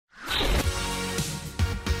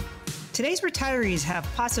Today's retirees have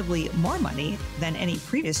possibly more money than any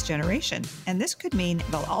previous generation, and this could mean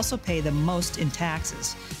they'll also pay the most in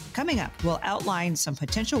taxes. Coming up, we'll outline some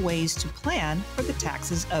potential ways to plan for the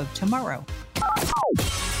taxes of tomorrow.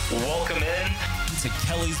 Welcome in to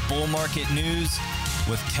Kelly's Bull Market News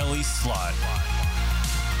with Kelly Slott.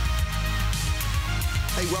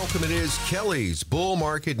 Hey, welcome. It is Kelly's Bull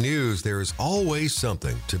Market News. There is always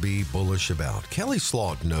something to be bullish about. Kelly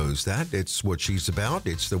Slott knows that. It's what she's about.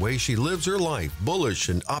 It's the way she lives her life, bullish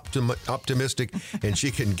and optimistic, and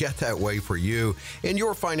she can get that way for you in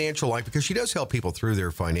your financial life because she does help people through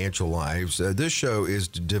their financial lives. This show is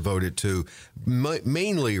devoted to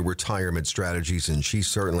mainly retirement strategies, and she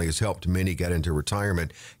certainly has helped many get into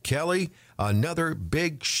retirement. Kelly, another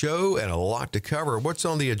big show and a lot to cover. What's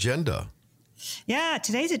on the agenda? Yeah,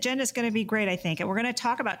 today's agenda is going to be great, I think. And we're going to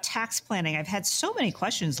talk about tax planning. I've had so many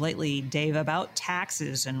questions lately, Dave, about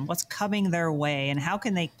taxes and what's coming their way and how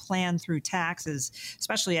can they plan through taxes,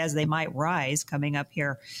 especially as they might rise coming up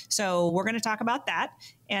here. So we're going to talk about that.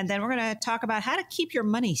 And then we're going to talk about how to keep your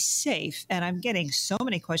money safe. And I'm getting so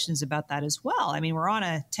many questions about that as well. I mean, we're on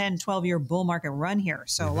a 10, 12-year bull market run here.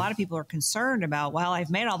 So a lot of people are concerned about, well,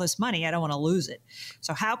 I've made all this money. I don't want to lose it.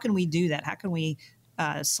 So how can we do that? How can we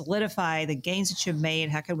solidify the gains that you've made?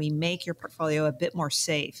 How can we make your portfolio a bit more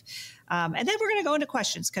safe? And then we're going to go into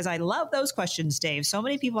questions because I love those questions, Dave. So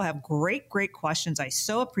many people have great questions. I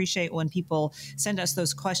so appreciate when people send us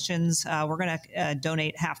those questions. We're going to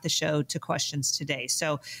donate half the show to questions today.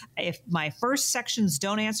 So if my first sections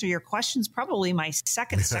don't answer your questions, probably my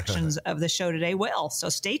second sections of the show today will. So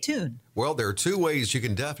stay tuned. Well, there are two ways you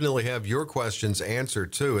can definitely have your questions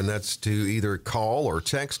answered too, and that's to either call or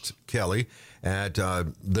text Kelly at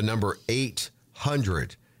the number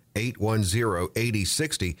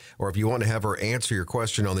 800-810-8060. Or if you want to have her answer your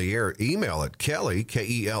question on the air, email it Kelly,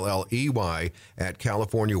 Kelley, at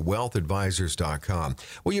CaliforniaWealthAdvisors.com.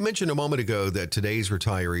 Well, you mentioned a moment ago that today's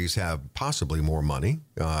retirees have possibly more money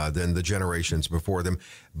than the generations before them.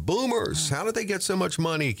 Boomers, how did they get so much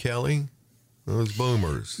money, Kelly? Those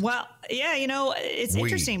boomers. Well, yeah, it's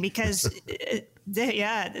interesting because,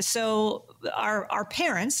 so our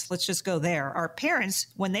parents, let's just go there. Our parents,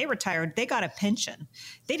 when they retired, they got a pension.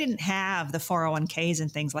 They didn't have the 401ks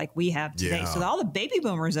and things like we have today. Yeah. So all the baby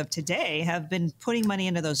boomers of today have been putting money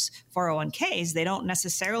into those 401ks. They don't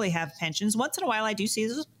necessarily have pensions. Once in a while, I do see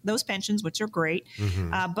those pensions, which are great.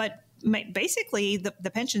 But basically,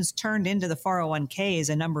 the pensions turned into the 401ks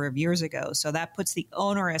a number of years ago. So that puts the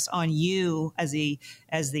onerous on you as the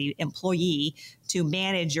employee to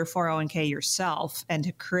manage your 401k yourself and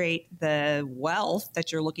to create the wealth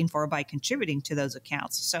that you're looking for by contributing to those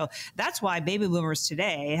accounts. So that's why baby boomers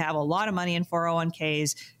today have a lot of money in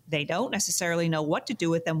 401ks. They don't necessarily know what to do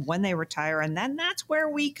with them when they retire. And then that's where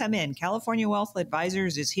we come in. California Wealth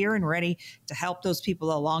Advisors is here and ready to help those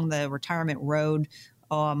people along the retirement road.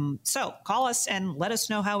 So call us and let us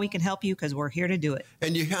know how we can help you because we're here to do it.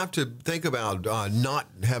 And you have to think about not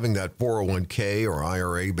having that 401k or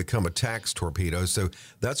IRA become a tax torpedo. So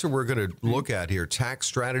that's what we're going to look at here, tax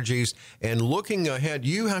strategies. And looking ahead,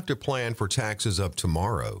 you have to plan for taxes of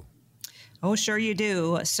tomorrow. Oh, sure you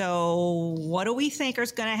do. So what do we think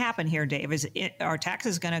is going to happen here, Dave? Are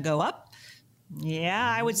taxes going to go up?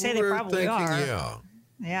 Yeah, I would say they probably are. Yeah.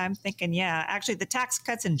 Yeah, I'm thinking, yeah. Actually, the Tax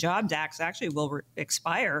Cuts and Jobs Act actually will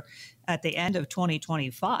expire at the end of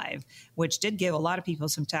 2025, which did give a lot of people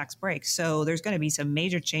some tax breaks. So there's going to be some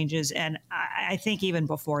major changes. And I think even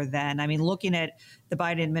before then, I mean, looking at the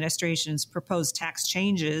Biden administration's proposed tax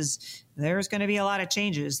changes, there's going to be a lot of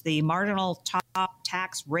changes. The marginal top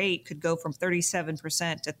tax rate could go from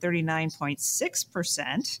 37% to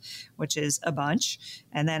 39.6%, which is a bunch.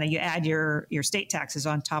 And then you add your state taxes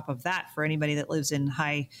on top of that for anybody that lives in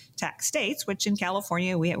high tax states, which in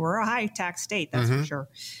California, we're a high tax state, that's for sure.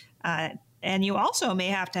 And you also may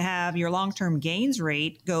have to have your long-term gains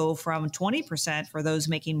rate go from 20% for those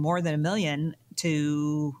making more than $1 million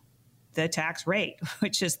to the tax rate,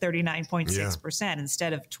 which is 39.6%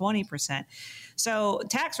 instead of 20%. So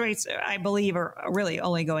tax rates, I believe, are really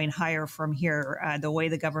only going higher from here. The way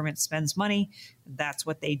the government spends money, that's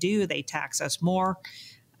what they do. They tax us more.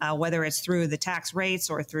 Whether it's through the tax rates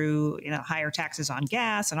or through higher taxes on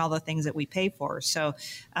gas and all the things that we pay for. So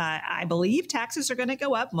I believe taxes are going to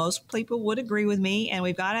go up. Most people would agree with me, and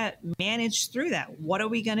we've got to manage through that. What are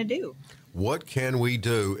we going to do? What can we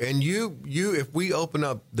do? And you, if we open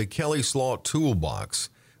up the Kelly Slott toolbox,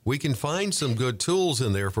 we can find some good tools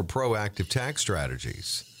in there for proactive tax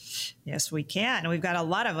strategies. Yes, we can. We've got a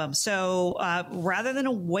lot of them. So rather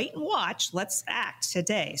than wait and watch, let's act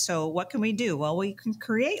today. So what can we do? Well, we can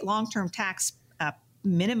create long-term tax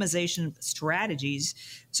minimization strategies.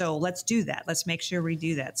 So let's do that. Let's make sure we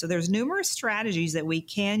do that. So there's numerous strategies that we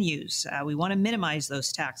can use. We want to minimize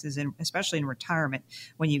those taxes, and especially in retirement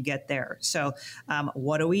when you get there. So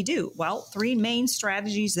what do we do? Well, three main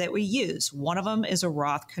strategies that we use. One of them is a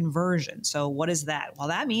Roth conversion. So what is that? Well,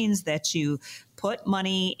 that means that you put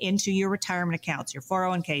money into your retirement accounts, your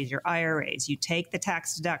 401ks, your IRAs. You take the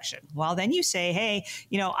tax deduction. Well, then you say, hey,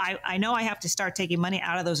 I know I have to start taking money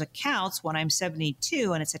out of those accounts when I'm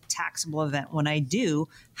 72, and it's a taxable event when I do.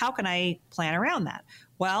 How can I plan around that?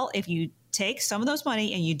 Well, if you take some of those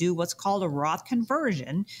money and you do what's called a Roth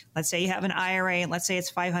conversion. Let's say you have an IRA and let's say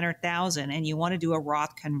it's $500,000 and you want to do a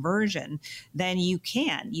Roth conversion, then you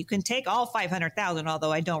can take all $500,000,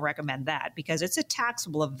 although I don't recommend that because it's a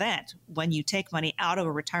taxable event when you take money out of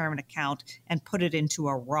a retirement account and put it into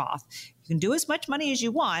a Roth. You can do as much money as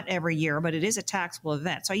you want every year, but it is a taxable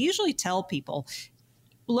event. So I usually tell people,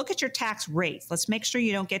 look at your tax rates. Let's make sure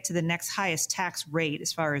you don't get to the next highest tax rate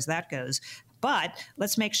as far as that goes. But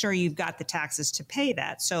let's make sure you've got the taxes to pay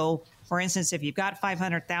that. So, for instance, if you've got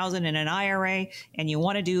 $500,000 in an IRA and you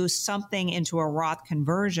want to do something into a Roth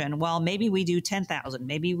conversion, well, maybe we do $10,000,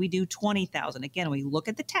 maybe we do $20,000. Again, we look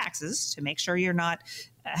at the taxes to make sure you're not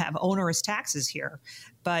have onerous taxes here.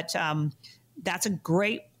 But that's a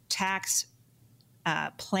great tax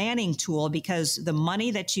planning tool because the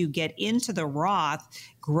money that you get into the Roth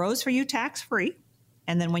grows for you tax-free.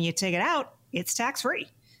 And then when you take it out, it's tax-free.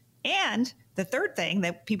 And the third thing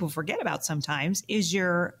that people forget about sometimes is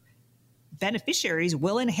your beneficiaries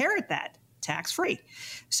will inherit that tax-free.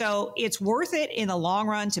 So it's worth it in the long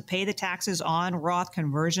run to pay the taxes on Roth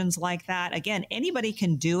conversions like that. Again, anybody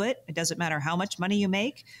can do it. It doesn't matter how much money you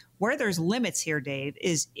make. Where there's limits here, Dave,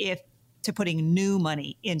 is to putting new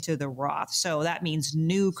money into the Roth. So that means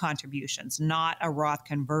new contributions, not a Roth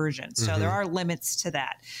conversion. So there are limits to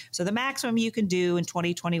that. So the maximum you can do in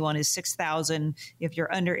 2021 is $6,000 if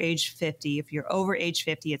you're under age 50. If you're over age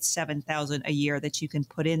 50, it's $7,000 a year that you can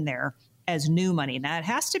put in there as new money. Now, it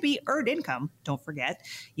has to be earned income. Don't forget.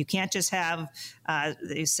 You can't just have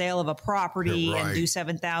the sale of a property and do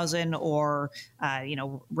 $7,000 or,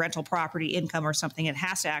 rental property income or something. It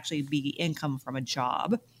has to actually be income from a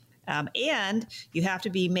job. And you have to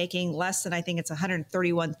be making less than, I think it's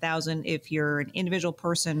 $131,000 if you're an individual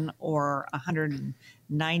person, or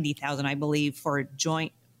 $190,000, I believe, for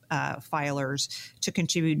joint filers to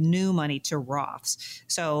contribute new money to Roths.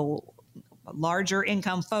 So larger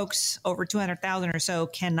income folks over $200,000 or so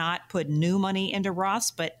cannot put new money into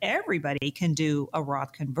Roths, but everybody can do a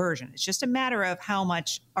Roth conversion. It's just a matter of how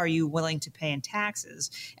much are you willing to pay in taxes.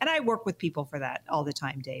 And I work with people for that all the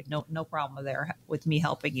time, Dave. No problem there with me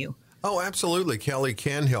helping you. Oh, absolutely. Kelly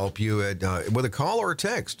can help you with a call or a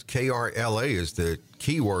text. KRLA is the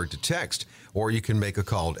keyword to text, or you can make a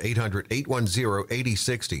call at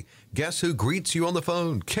 800-810-8060. Guess who greets you on the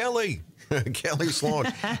phone? Kelly. Kelly Sloan,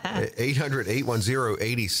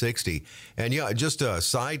 800-810-8060. And yeah, just a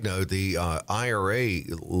side note, the IRA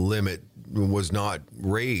limit was not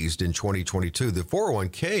raised in 2022. The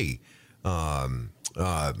 401k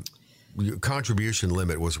contribution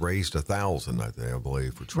limit was raised $1,000, I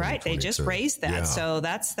believe, for 2022. Right, they just raised that. Yeah. So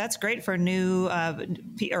that's great for new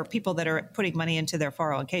or people that are putting money into their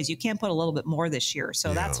 401ks. You can put a little bit more this year.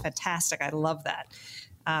 So that's fantastic. I love that.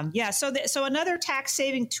 So another tax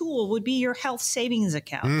saving tool would be your health savings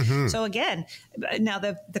account. So again, now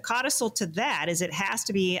the codicil to that is it has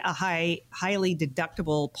to be a highly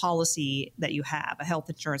deductible policy that you have, a health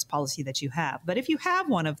insurance policy that you have. But if you have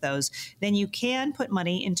one of those, then you can put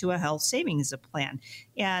money into a health savings plan.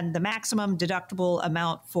 And the maximum deductible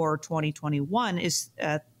amount for 2021 is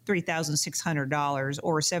 $3,600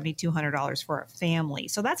 or $7,200 for a family.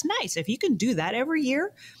 So that's nice. If you can do that every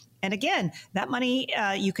year. And again, that money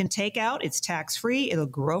you can take out. It's tax-free. It'll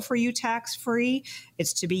grow for you tax-free.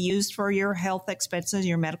 It's to be used for your health expenses,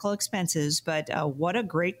 your medical expenses. But what a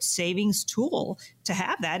great savings tool to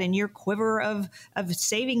have that in your quiver of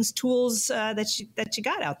savings tools that you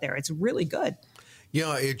got out there. It's really good.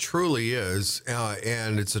 Yeah, it truly is.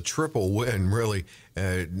 And it's a triple win, really,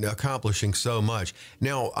 accomplishing so much.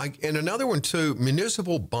 Now, and another one, too,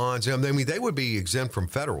 municipal bonds. I mean, they would be exempt from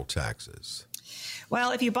federal taxes.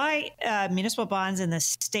 Well, if you buy municipal bonds in the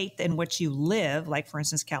state in which you live, like, for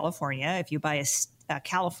instance, California, if you buy a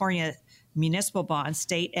California municipal bonds,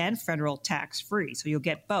 state and federal tax free. So you'll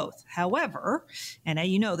get both. However, and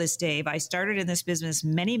you know this, Dave, I started in this business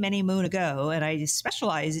many, many moon ago, and I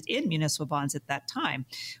specialized in municipal bonds at that time.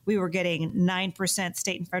 We were getting 9%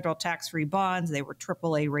 state and federal tax free bonds. They were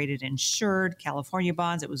AAA rated insured California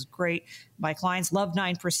bonds. It was great. My clients love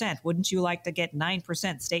 9%. Wouldn't you like to get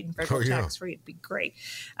 9% state and federal tax free? It'd be great.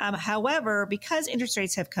 However, because interest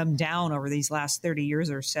rates have come down over these last 30 years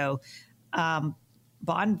or so,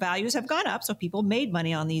 bond values have gone up, so people made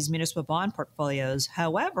money on these municipal bond portfolios.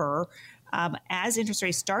 However, as interest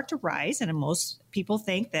rates start to rise, and most people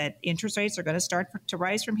think that interest rates are going to start to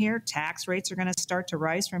rise from here, tax rates are going to start to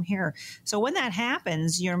rise from here. So when that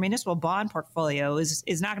happens, your municipal bond portfolio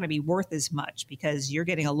is not going to be worth as much because you're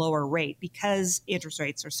getting a lower rate because interest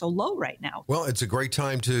rates are so low right now. Well, it's a great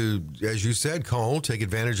time to, as you said, take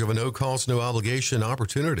advantage of a no-cost, no-obligation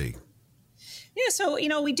opportunity. Yeah, so,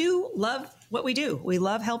 we do love what we do. We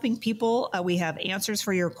love helping people. We have answers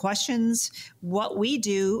for your questions. What we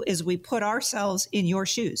do is we put ourselves in your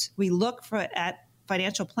shoes. We look at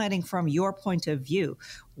financial planning from your point of view.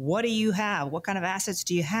 What do you have? What kind of assets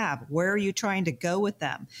do you have? Where are you trying to go with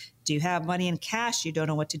them? Do you have money in cash you don't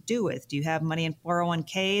know what to do with? Do you have money in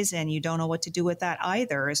 401ks and you don't know what to do with that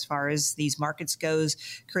either as far as these markets goes,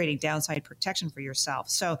 creating downside protection for yourself?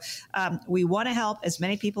 So we want to help as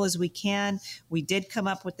many people as we can. We did come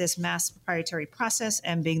up with this mass proprietary process,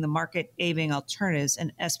 M being the market, A being alternatives,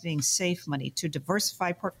 and S being safe money to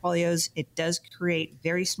diversify portfolios. It does create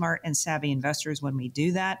very smart and savvy investors when we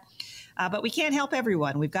do that. But we can't help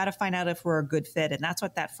everyone. We've got to find out if we're a good fit. And that's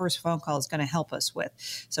what that first phone call is going to help us with.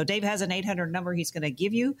 So Dave has an 800 number he's going to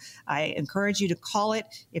give you. I encourage you to call it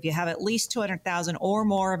if you have at least $200,000 or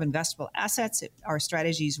more of investable assets. Our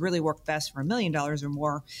strategies really work best for $1 million or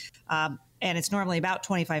more. And it's normally about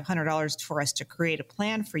 $2,500 for us to create a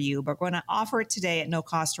plan for you. But we're going to offer it today at no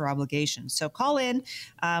cost or obligation. So call in.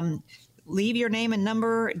 Leave your name and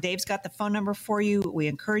number. Dave's got the phone number for you. We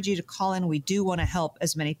encourage you to call in. We do want to help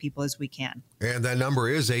as many people as we can. And that number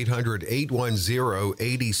is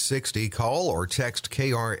 800-810-8060. Call or text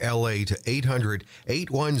KRLA to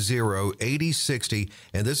 800-810-8060.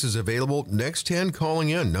 And this is available next 10 calling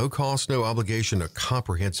in. No cost, no obligation, a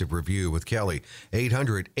comprehensive review with Kelly.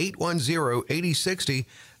 800-810-8060.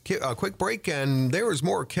 A quick break, and there is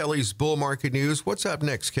more Kelly's Bull Market News. What's up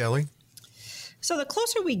next, Kelly? So the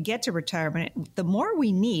closer we get to retirement, the more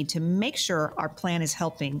we need to make sure our plan is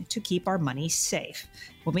helping to keep our money safe.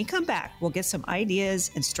 When we come back, we'll get some ideas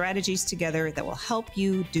and strategies together that will help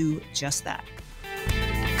you do just that.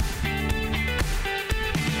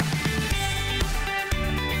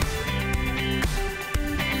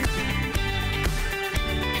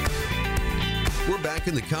 Back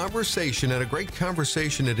in the conversation, and a great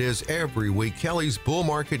conversation it is every week. Kelly's Bull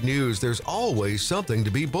Market News. There's always something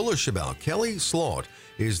to be bullish about. Kelly Slaught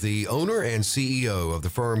is the owner and CEO of the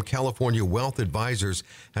firm California Wealth Advisors,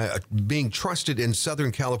 being trusted in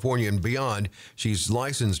Southern California and beyond. She's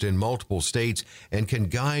licensed in multiple states and can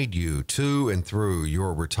guide you to and through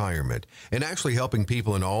your retirement and actually helping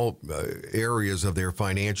people in all areas of their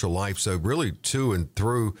financial life. So really to and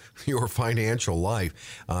through your financial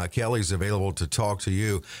life. Kelly's available to talk to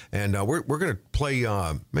you. And we're going to play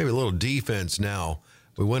maybe a little defense now.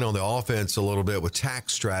 We went on the offense a little bit with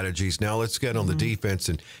tax strategies. Now let's get on the defense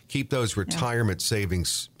and keep those retirement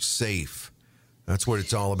savings safe. That's what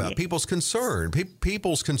it's all about. Yeah. People's concerns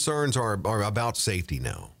are about safety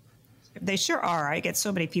now. They sure are. I get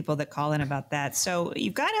so many people that call in about that. So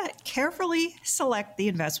you've got to carefully select the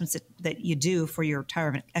investments that you do for your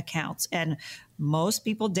retirement accounts. And most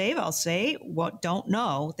people, Dave, I'll say, don't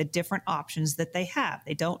know the different options that they have.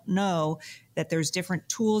 They don't know that there's different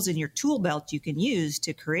tools in your tool belt you can use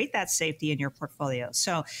to create that safety in your portfolio.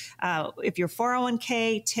 So if you're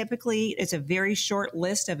 401k, typically it's a very short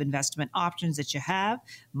list of investment options that you have.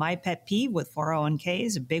 My pet peeve with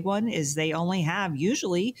 401ks, a big one, is they only have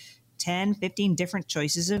usually 10, 15 different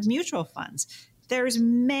choices of mutual funds. There's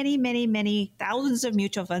many, many, many thousands of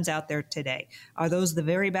mutual funds out there today. Are those the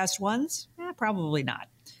very best ones? Probably not.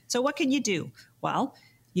 So what can you do? Well,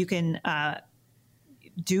 you can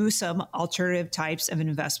do some alternative types of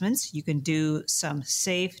investments. You can do some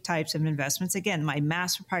safe types of investments. Again, my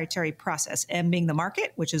mass proprietary process, M being the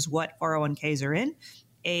market, which is what 401ks are in.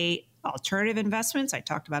 A, alternative investments, I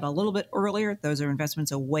talked about a little bit earlier. Those are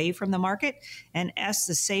investments away from the market. And S,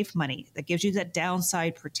 the safe money that gives you that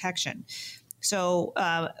downside protection. So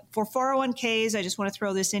for 401ks, I just want to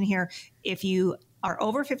throw this in here. If you are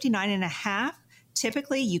over 59 and a half,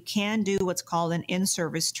 typically you can do what's called an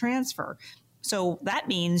in-service transfer. So that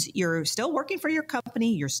means you're still working for your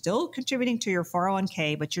company, you're still contributing to your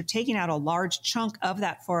 401k, but you're taking out a large chunk of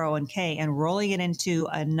that 401k and rolling it into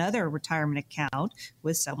another retirement account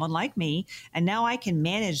with someone like me. And now I can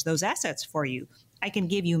manage those assets for you. I can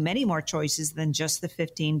give you many more choices than just the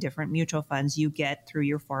 15 different mutual funds you get through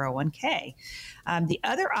your 401k. The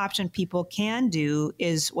other option people can do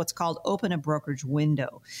is what's called open a brokerage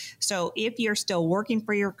window. So if you're still working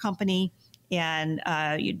for your company, and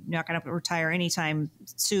you're not going to retire anytime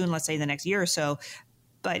soon, let's say the next year or so,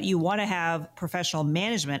 but you want to have professional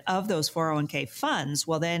management of those 401k funds,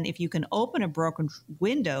 well, then if you can open a brokerage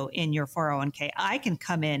window in your 401k, I can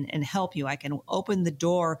come in and help you. I can open the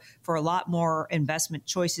door for a lot more investment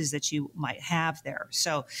choices that you might have there.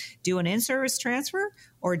 So do an in-service transfer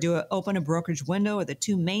or open a brokerage window are the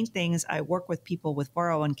two main things I work with people with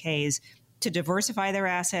 401ks to diversify their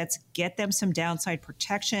assets, get them some downside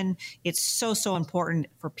protection. It's so important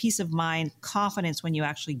for peace of mind, confidence when you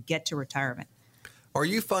actually get to retirement. Are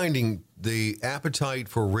you finding the appetite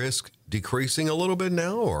for risk decreasing a little bit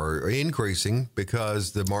now or increasing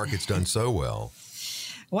because the market's done so well?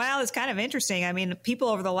 Well, it's kind of interesting. I mean, people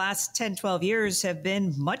over the last 10, 12 years have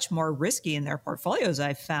been much more risky in their portfolios,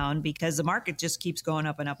 I've found, because the market just keeps going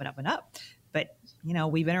up and up and up and up. But, you know,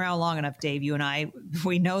 we've been around long enough, Dave, you and I,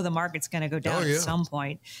 we know the market's going to go down at some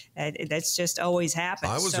point. That's just always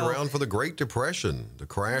happened. I was around for the Great Depression, the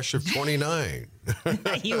crash of 29.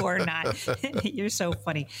 You were not. You're so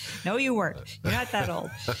funny. No, you weren't. You're not that old.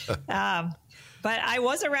 But I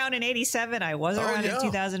was around in 87. I was around in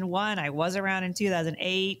 2001. I was around in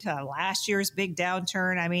 2008. Last year's big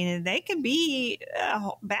downturn. I mean, they can be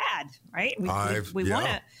bad, right? We want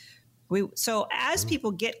to. So as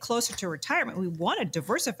people get closer to retirement, we want to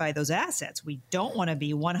diversify those assets. We don't want to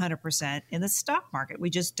be 100% in the stock market. We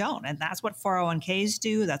just don't. And that's what 401ks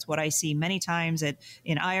do. That's what I see many times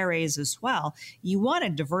in IRAs as well. You want to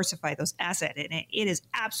diversify those assets. And it is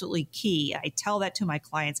absolutely key. I tell that to my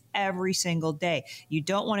clients every single day. You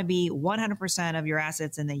don't want to be 100% of your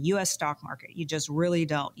assets in the U.S. stock market. You just really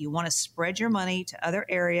don't. You want to spread your money to other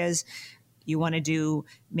areas. You want to do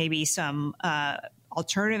maybe some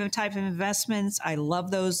alternative type of investments. I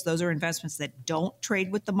love those. Those are investments that don't trade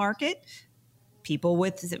with the market. People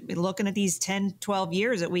with looking at these 10, 12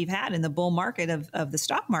 years that we've had in the bull market of the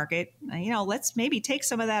stock market, let's maybe take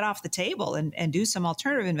some of that off the table and do some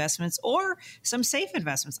alternative investments or some safe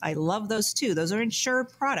investments. I love those too. Those are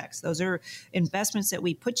insured products. Those are investments that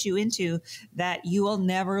we put you into that you will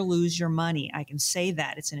never lose your money. I can say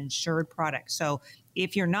that it's an insured product. So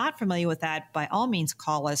if you're not familiar with that, by all means,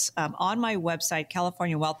 call us. On my website,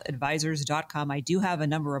 CaliforniaWealthAdvisors.com, I do have a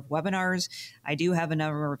number of webinars. I do have a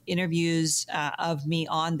number of interviews of me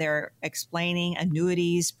on there explaining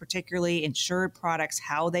annuities, particularly insured products,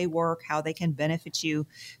 how they work, how they can benefit you.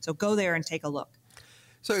 So go there and take a look.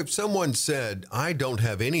 So if someone said, I don't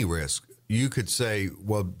have any risk, you could say,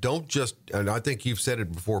 well, don't just, and I think you've said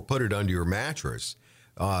it before, put it under your mattress.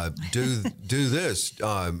 Do this.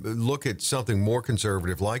 Look at something more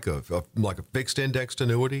conservative, like a fixed indexed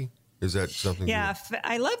annuity. Is that something? Yeah,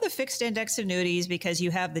 I love the fixed index annuities because you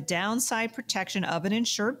have the downside protection of an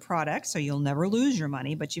insured product, so you'll never lose your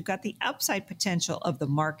money, but you've got the upside potential of the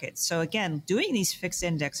market. So again, doing these fixed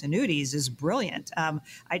index annuities is brilliant.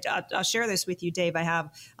 I'll share this with you, Dave. I have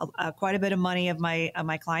quite a bit of money of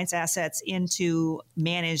my clients' assets into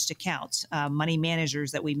managed accounts, money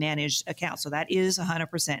managers that we manage accounts. So that is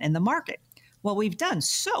 100% in the market. Well, we've done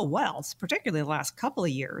so well, particularly the last couple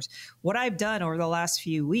of years. What I've done over the last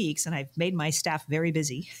few weeks, and I've made my staff very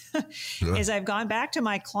busy, is I've gone back to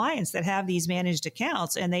my clients that have these managed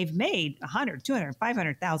accounts, and they've made $100,000, $200,000,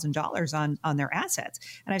 $500,000 on their assets.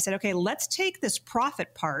 And I said, okay, let's take this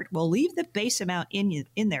profit part. We'll leave the base amount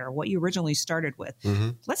in there, what you originally started with. Mm-hmm.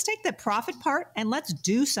 Let's take the profit part and let's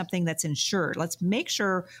do something that's insured. Let's make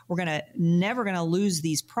sure we're never going to lose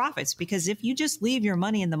these profits, because if you just leave your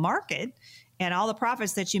money in the market, and all the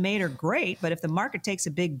profits that you made are great, but if the market takes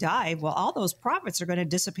a big dive, well, all those profits are going to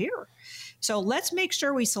disappear. So let's make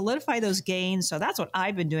sure we solidify those gains. So that's what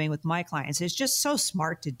I've been doing with my clients. It's just so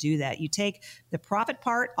smart to do that. You take the profit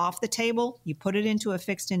part off the table, you put it into a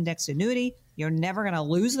fixed index annuity. You're never going to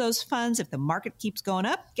lose those funds. If the market keeps going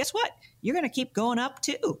up, guess what? You're going to keep going up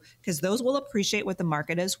too, because those will appreciate with the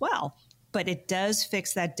market as well. But it does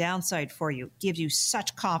fix that downside for you. Gives you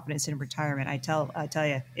such confidence in retirement. I tell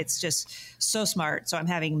you, it's just so smart. So I'm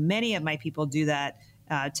having many of my people do that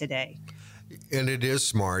today. And it is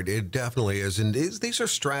smart. It definitely is. And these are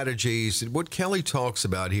strategies. What Kelly talks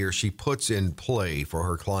about here, she puts in play for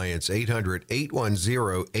her clients.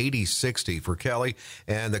 800-810-8060 for Kelly.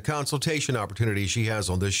 And the consultation opportunity she has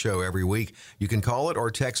on this show every week. You can call it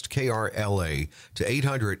or text KRLA to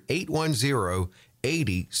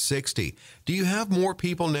 800-810-8060. Do you have more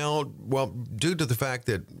people now? Well, due to the fact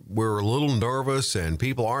that we're a little nervous and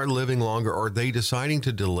people are living longer, are they deciding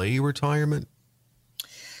to delay retirement?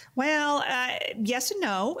 Well, yes and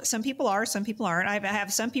no. Some people are, some people aren't. I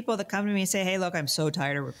have some people that come to me and say, hey, look, I'm so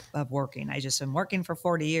tired of working. I'm working for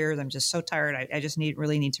 40 years. I'm just so tired. I just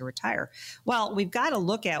really need to retire. Well, we've got to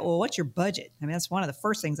look at, well, what's your budget? I mean, that's one of the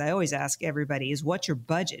first things I always ask everybody is what's your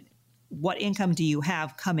budget? What income do you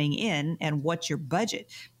have coming in and what's your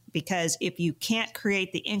budget? Because if you can't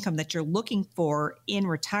create the income that you're looking for in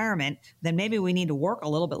retirement, then maybe we need to work a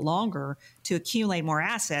little bit longer to accumulate more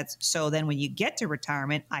assets. So then when you get to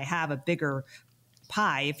retirement, I have a bigger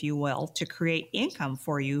pie, if you will, to create income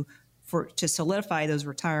for you to solidify those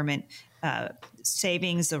retirement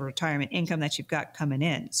savings, the retirement income that you've got coming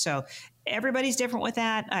in. So everybody's different with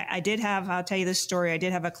that. I'll tell you this story. I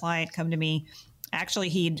did have a client come to me. Actually,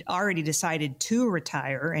 he'd already decided to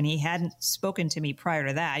retire, and he hadn't spoken to me prior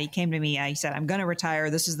to that. He came to me. He said, I'm going to retire.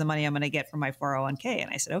 This is the money I'm going to get from my 401k. And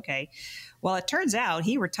I said, okay. Well, it turns out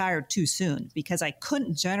he retired too soon because I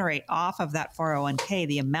couldn't generate off of that 401k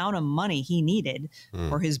the amount of money he needed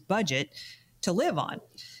for his budget to live on.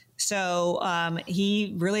 So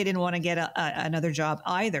he really didn't want to get another job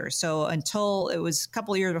either. So until it was a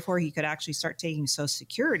couple of years before he could actually start taking Social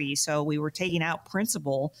Security. So we were taking out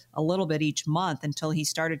principal a little bit each month until he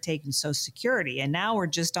started taking Social Security. And now we're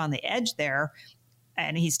just on the edge there.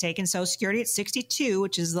 And he's taken Social Security at 62,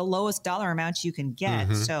 which is the lowest dollar amount you can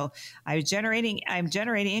get. So I'm generating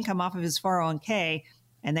income off of his 401k.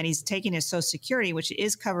 And then he's taking his Social Security, which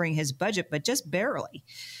is covering his budget, but just barely.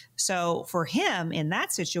 So for him in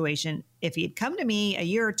that situation, if he'd come to me a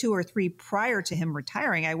year or two or three prior to him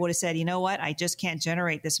retiring, I would have said, you know what, I just can't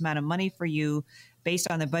generate this amount of money for you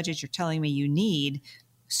based on the budget you're telling me you need.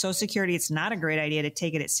 Social Security, it's not a great idea to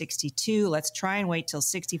take it at 62. Let's try and wait till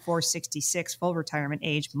 64, 66, full retirement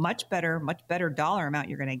age. Much better dollar amount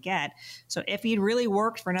you're going to get. So if he'd really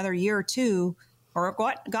worked for another year or two, or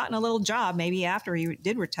gotten a little job maybe after he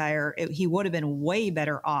did retire, he would have been way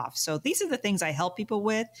better off. So these are the things I help people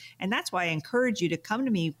with. And that's why I encourage you to come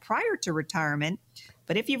to me prior to retirement.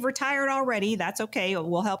 But if you've retired already, that's okay.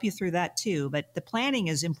 We'll help you through that too. But the planning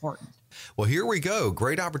is important. Well, here we go.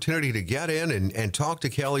 Great opportunity to get in and talk to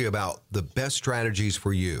Kelly about the best strategies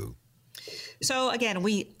for you. So again,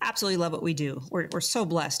 we absolutely love what we do. We're so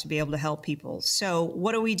blessed to be able to help people. So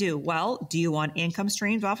what do we do? Well, do you want income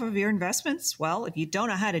streams off of your investments? Well, if you don't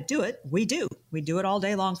know how to do it, we do. We do it all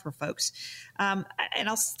day long for folks. And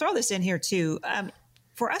I'll throw this in here too.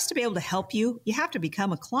 For us to be able to help you, you have to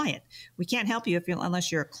become a client. We can't help you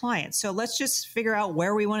unless you're a client. So let's just figure out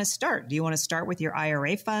where we want to start. Do you want to start with your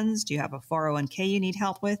IRA funds? Do you have a 401k you need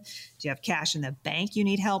help with? Do you have cash in the bank you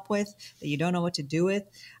need help with that you don't know what to do with?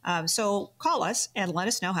 So call us and let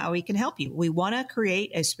us know how we can help you. We want to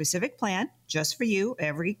create a specific plan just for you.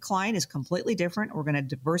 Every client is completely different. We're going to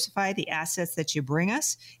diversify the assets that you bring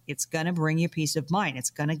us. It's going to bring you peace of mind. It's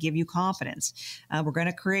going to give you confidence. We're going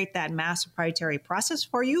to create that mass proprietary process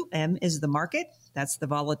for you. M is the market. That's the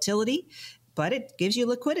volatility, but it gives you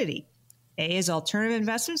liquidity. A is alternative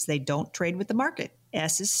investments. They don't trade with the market.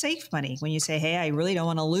 S is safe money. When you say, hey, I really don't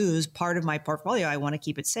want to lose part of my portfolio, I want to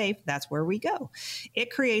keep it safe, that's where we go.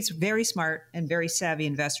 It creates very smart and very savvy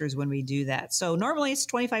investors when we do that. So normally it's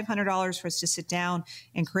 $2,500 for us to sit down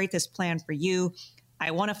and create this plan for you. I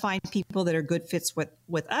want to find people that are good fits with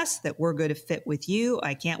us, that we're good to fit with you.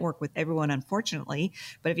 I can't work with everyone, unfortunately.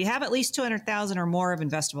 But if you have at least $200,000 or more of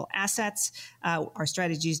investable assets, our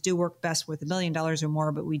strategies do work best with $1 million or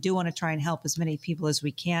more, but we do want to try and help as many people as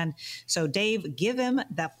we can. So Dave, give him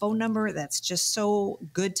that phone number. That's just so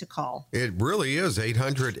good to call. It really is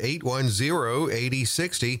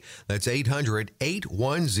 800-810-8060. That's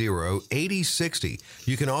 800-810-8060.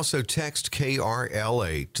 You can also text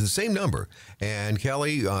KRLA to the same number. And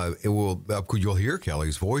Kelly, you'll hear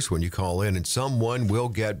Kelly's voice when you call in, and someone will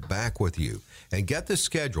get back with you and get this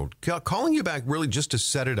scheduled. Calling you back really just to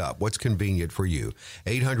set it up. What's convenient for you?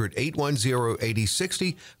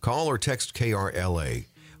 800-810-8060. Call or text KRLA.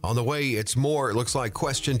 On the way, it's more. It looks like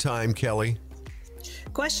question time, Kelly.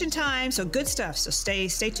 Question time. So good stuff. So stay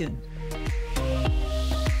tuned.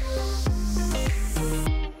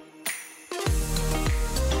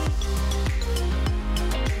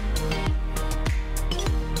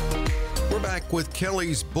 back with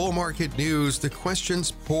Kelly's Bull Market News. The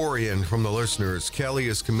questions pour in from the listeners. Kelly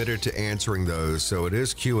is committed to answering those, so it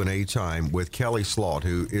is Q&A time with Kelly Slaught,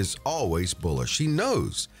 who is always bullish. She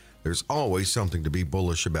knows there's always something to be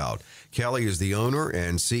bullish about. Kelly is the owner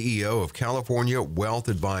and CEO of California Wealth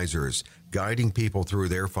Advisors, guiding people through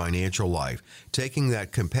their financial life. Taking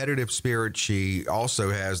that competitive spirit, she also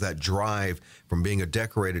has that drive from being a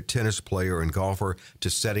decorated tennis player and golfer to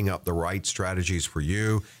setting up the right strategies for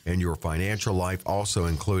you and your financial life, also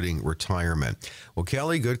including retirement. Well,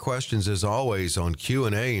 Kelly, good questions as always on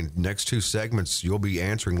Q&A. In next two segments, you'll be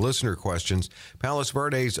answering listener questions. Palos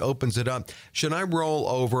Verdes opens it up. Should I roll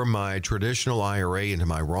over my traditional IRA into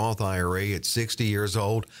my Roth IRA at 60 years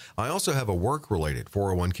old? I also have a work-related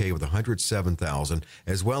 401k with $107,000,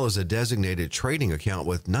 as well as a designated trading account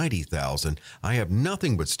with $90,000. I have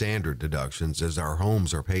nothing but standard deductions as our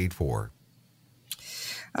homes are paid for.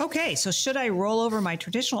 Okay, so should I roll over my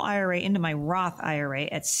traditional IRA into my Roth IRA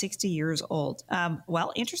at 60 years old?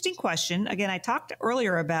 Well, interesting question. Again, I talked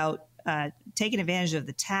earlier about taking advantage of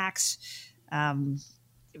the tax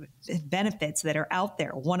benefits that are out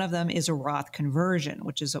there. One of them is a Roth conversion,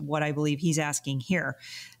 which is what I believe he's asking here.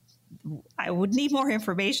 I would need more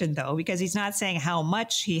information, though, because he's not saying how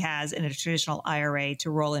much he has in a traditional IRA to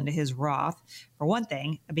roll into his Roth, for one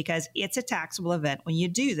thing, because it's a taxable event when you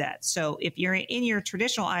do that. So if you're in your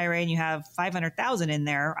traditional IRA and you have $500,000 in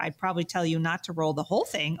there, I'd probably tell you not to roll the whole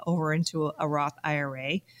thing over into a Roth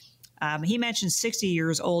IRA. He mentioned 60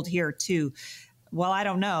 years old here, too. Well, I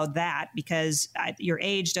don't know that because your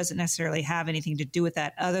age doesn't necessarily have anything to do with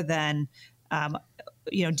that other than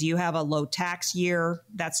do you have a low tax year?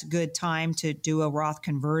 That's a good time to do a Roth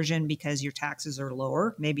conversion because your taxes are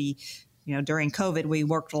lower. Maybe, during COVID, we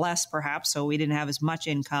worked less perhaps, so we didn't have as much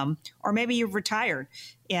income. Or maybe you've retired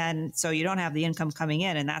and so you don't have the income coming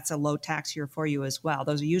in, and that's a low tax year for you as well.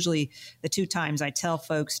 Those are usually the two times I tell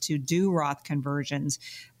folks to do Roth conversions.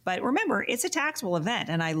 But remember, it's a taxable event,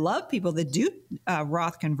 and I love people that do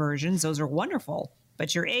Roth conversions. Those are wonderful.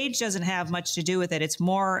 But your age doesn't have much to do with it. It's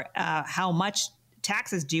more how much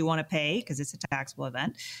taxes do you want to pay, because it's a taxable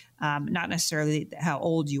event, not necessarily how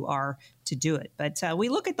old you are to do it. But we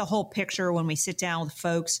look at the whole picture when we sit down with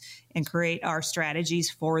folks and create our strategies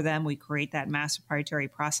for them. We create that master proprietary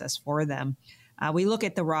process for them. We look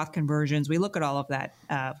at the Roth conversions. We look at all of that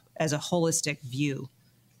as a holistic view.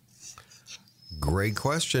 Great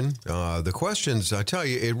question. The questions, I tell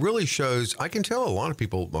you, it really shows. I can tell a lot of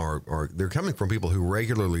people they're coming from people who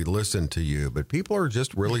regularly listen to you, but people are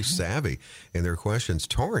just really savvy in their questions.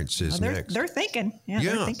 Torrance is next. They're thinking. Yeah,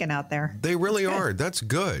 they're thinking out there. They really are. That's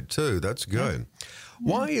good, too. That's good. Yeah.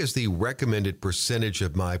 Why is the recommended percentage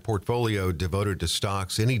of my portfolio devoted to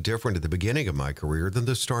stocks any different at the beginning of my career than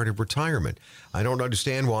the start of retirement? I don't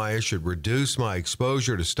understand why I should reduce my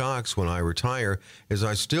exposure to stocks when I retire, as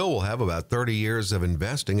I still will have about 30 years of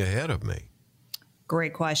investing ahead of me.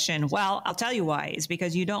 Great question. Well, I'll tell you why. It's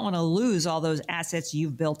because you don't want to lose all those assets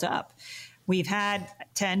you've built up. We've had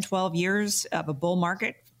 10, 12 years of a bull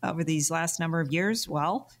market over these last number of years.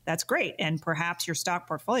 Well, that's great. And perhaps your stock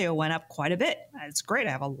portfolio went up quite a bit. That's great. I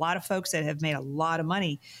have a lot of folks that have made a lot of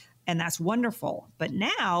money, and that's wonderful. But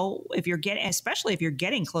now, especially if you're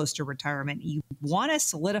getting close to retirement, you want to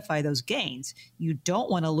solidify those gains. You don't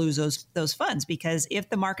want to lose those funds, because if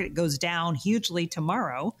the market goes down hugely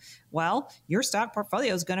tomorrow, well, your stock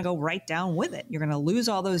portfolio is going to go right down with it. You're going to lose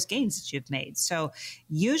all those gains that you've made. So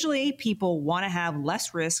usually people want to have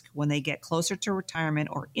less risk when they get closer to retirement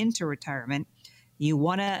or into retirement. You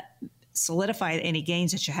want to solidify any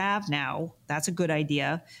gains that you have now. That's a good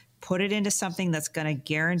idea. Put it into something that's going to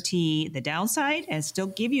guarantee the downside and still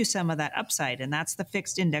give you some of that upside. And that's the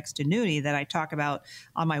fixed indexed annuity that I talk about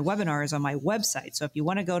on my webinars on my website. So if you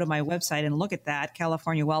want to go to my website and look at that,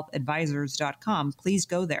 CaliforniaWealthAdvisors.com, please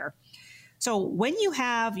go there. So when you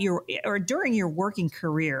have during your working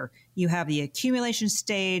career, you have the accumulation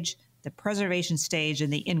stage, the preservation stage,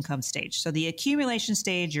 and the income stage. So the accumulation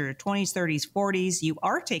stage, your 20s, 30s, 40s, you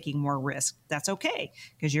are taking more risk. That's okay,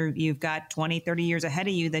 because you've got 20, 30 years ahead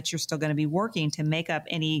of you that you're still going to be working to make up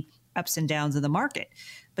any ups and downs of the market.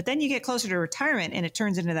 But then you get closer to retirement and it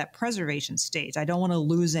turns into that preservation stage. I don't want to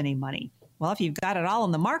lose any money. Well, if you've got it all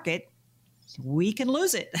in the market, we can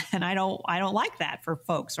lose it. And I don't like that for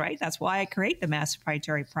folks, right? That's why I create the master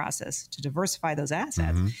proprietary process, to diversify those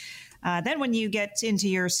assets. Mm-hmm. Then when you get into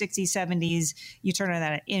your 60s, 70s, you turn on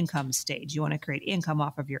that income stage. You want to create income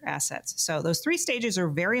off of your assets. So those three stages are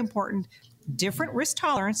very important, different risk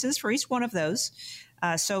tolerances for each one of those.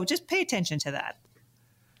 So just pay attention to that.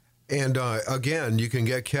 And again, you can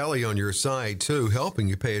get Kelly on your side, too, helping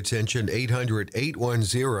you pay attention,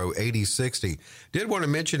 800-810-8060. Did want to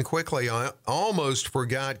mention quickly, I almost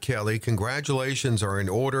forgot, Kelly, congratulations are in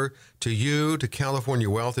order to you, to California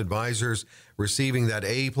Wealth Advisors, receiving that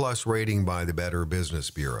A-plus rating by the Better Business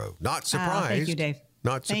Bureau. Not surprised. Thank you, Dave.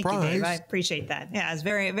 Not surprised. Thank you, Dave. I appreciate that. Yeah, it's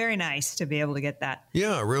very, very nice to be able to get that.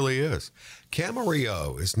 Yeah, it really is.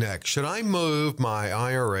 Camarillo is next. Should I move my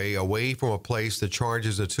IRA away from a place that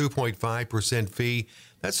charges a 2.5% fee?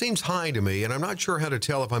 That seems high to me, and I'm not sure how to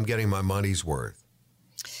tell if I'm getting my money's worth.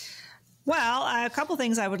 Well, a couple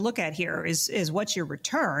things I would look at here is what's your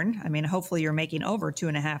return? I mean, hopefully you're making over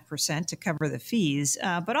 2.5% to cover the fees,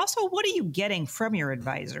 but also what are you getting from your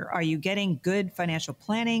advisor? Are you getting good financial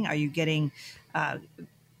planning? Are you getting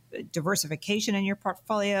diversification in your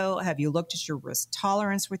portfolio? Have you looked at your risk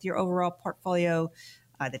tolerance with your overall portfolio?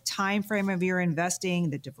 The time frame of your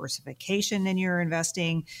investing, the diversification in your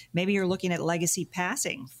investing. Maybe you're looking at legacy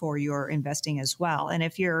passing for your investing as well. And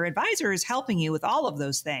if your advisor is helping you with all of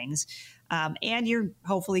those things, and you're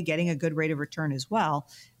hopefully getting a good rate of return as well,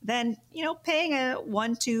 then, paying a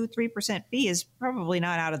 1%, 2%, 3% fee is probably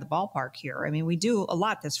not out of the ballpark here. I mean, we do a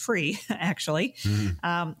lot that's free, actually.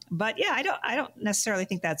 Mm-hmm. But yeah, I don't necessarily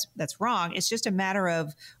think that's wrong. It's just a matter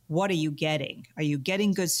of what are you getting? Are you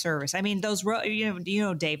getting good service? I mean, those,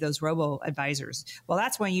 Dave, those robo advisors. Well,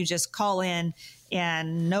 that's when you just call in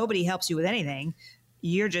and nobody helps you with anything.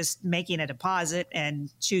 You're just making a deposit and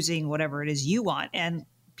choosing whatever it is you want. And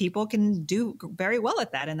people can do very well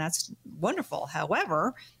at that, and that's wonderful.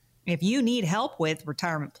 However, if you need help with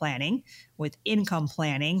retirement planning, with income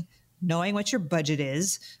planning, knowing what your budget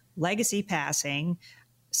is, legacy passing,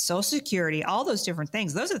 Social Security, all those different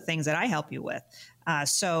things, those are the things that I help you with.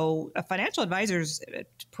 So financial advisors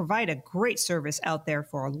provide a great service out there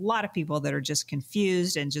for a lot of people that are just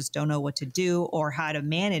confused and just don't know what to do or how to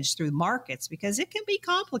manage through markets, because it can be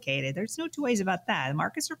complicated. There's no two ways about that. The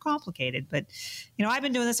markets are complicated, but I've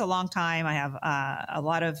been doing this a long time. I have a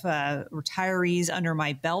lot of retirees under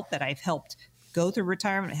my belt that I've helped go through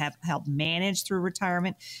retirement, have helped manage through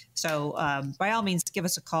retirement. So by all means, give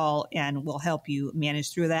us a call and we'll help you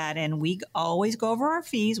manage through that. And we always go over our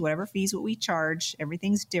fees, whatever fees what we charge.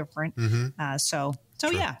 Everything's different. Mm-hmm. So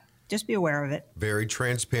sure. Yeah, just be aware of it. Very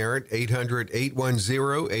transparent.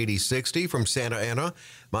 800-810-8060 from Santa Ana.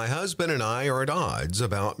 My husband and I are at odds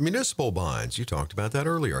about municipal bonds. You talked about that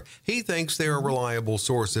earlier. He thinks they're a reliable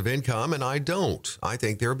source of income, and I don't. I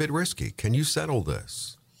think they're a bit risky. Can you settle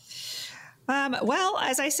this? Well,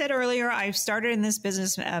 as I said earlier, I started in this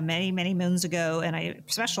business many, many moons ago, and I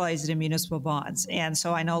specialized in municipal bonds. And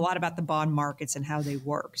so I know a lot about the bond markets and how they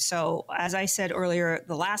work. So as I said earlier,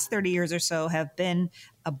 the last 30 years or so have been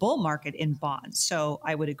a bull market in bonds. So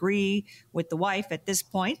I would agree with the wife at this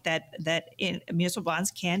point that municipal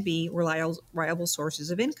bonds can be reliable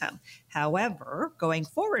sources of income. However, going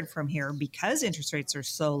forward from here, because interest rates are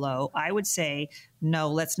so low, I would say, no,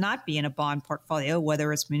 let's not be in a bond portfolio,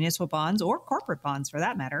 whether it's municipal bonds or corporate bonds for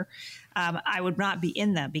that matter. I would not be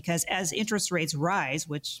in them, because as interest rates rise,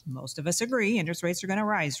 which most of us agree, interest rates are going to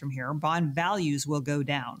rise from here, bond values will go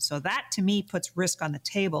down. So that to me puts risk on the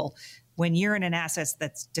table when you're in an asset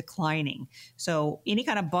that's declining. So any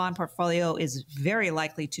kind of bond portfolio is very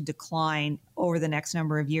likely to decline over the next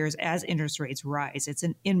number of years as interest rates rise. It's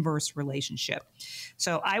an inverse relationship.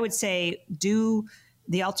 So I would say do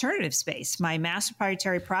the alternative space. My master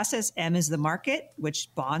proprietary process, M is the market,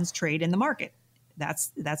 which bonds trade in the market.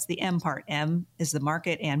 That's the M part. M is the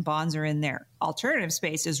market and bonds are in there. Alternative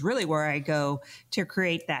space is really where I go to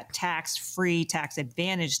create that tax-free,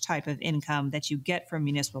 tax-advantaged type of income that you get from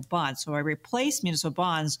municipal bonds. So I replace municipal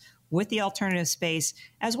bonds with the alternative space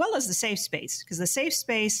as well as the safe space, because the safe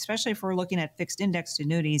space, especially if we're looking at fixed indexed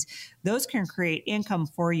annuities, those can create income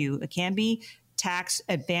for you. It can be tax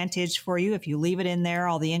advantage for you if you leave it in there.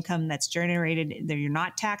 All the income that's generated, you're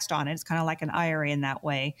not taxed on it. It's kind of like an IRA in that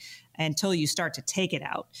way until you start to take it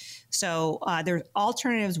out. So there's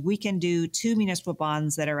alternatives we can do to municipal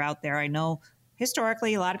bonds that are out there. I know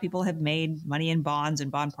historically a lot of people have made money in bonds and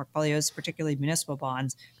bond portfolios, particularly municipal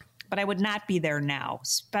bonds, but I would not be there now,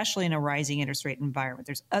 especially in a rising interest rate environment.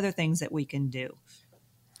 There's other things that we can do.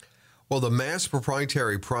 Well, the mass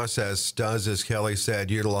proprietary process does, as Kelly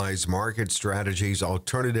said, utilize market strategies,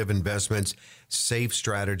 alternative investments, safe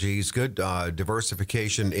strategies, good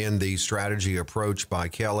diversification in the strategy approach by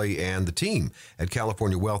Kelly and the team at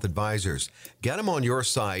California Wealth Advisors. Get them on your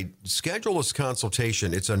side. Schedule a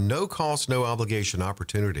consultation. It's a no-cost, no-obligation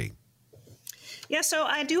opportunity. Yeah, so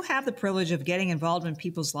I do have the privilege of getting involved in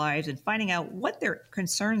people's lives and finding out what their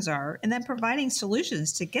concerns are and then providing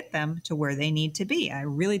solutions to get them to where they need to be. I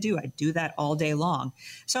really do. I do that all day long.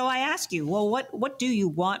 So I ask you, well, what do you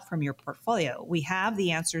want from your portfolio? We have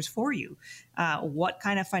the answers for you. What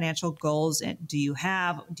kind of financial goals do you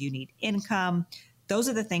have? Do you need income? Those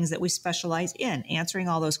are the things that we specialize in, answering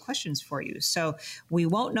all those questions for you. So we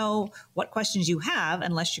won't know what questions you have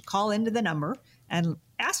unless you call into the number and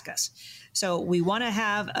ask us. So we want to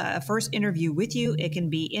have a first interview with you. It can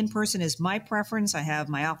be in person is my preference. I have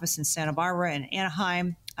my office in Santa Barbara and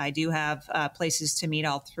Anaheim. I do have places to meet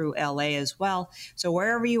all through LA as well. So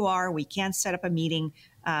wherever you are, we can set up a meeting.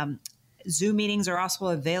 Zoom meetings are also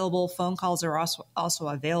available. Phone calls are also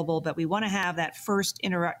available. But we want to have that first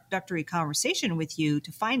introductory conversation with you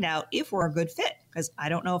to find out if we're a good fit. Because I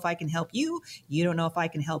don't know if I can help you. You don't know if I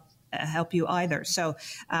can help you either. So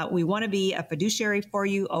we want to be a fiduciary for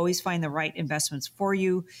you, always find the right investments for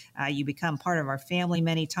you. You become part of our family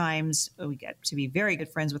many times. We get to be very good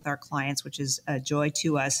friends with our clients, which is a joy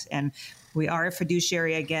to us. And we are a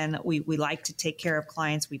fiduciary. Again, we like to take care of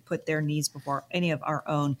clients. We put their needs before any of our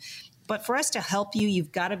own. But for us to help you,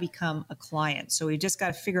 you've got to become a client. So we've just got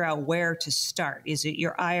to figure out where to start. Is it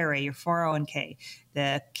your IRA, your 401k,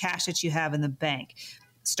 the cash that you have in the bank?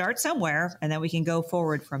 Start somewhere, and then we can go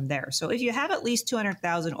forward from there. So if you have at least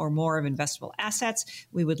 $200,000 or more of investable assets,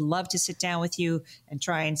 we would love to sit down with you and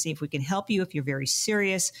try and see if we can help you if you're very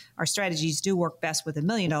serious. Our strategies do work best with $1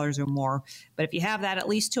 million or more. But if you have that at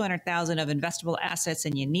least $200,000 of investable assets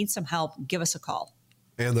and you need some help, give us a call.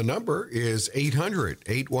 And the number is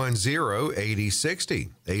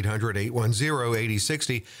 800-810-8060,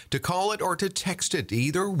 800-810-8060, to call it or to text it,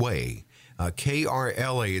 either way.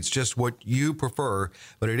 KRLA, it's just what you prefer,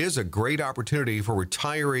 but it is a great opportunity for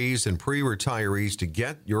retirees and pre-retirees to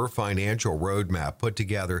get your financial roadmap put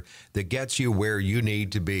together that gets you where you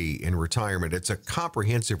need to be in retirement. It's a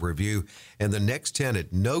comprehensive review, and the next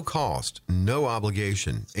tenant, no cost, no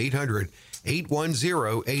obligation.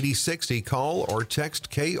 800-810-8060. Call or text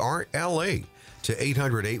KRLA to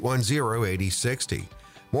 800-810-8060.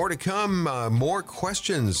 More to come, more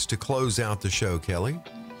questions to close out the show, Kelly.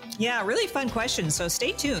 Yeah, really fun questions. So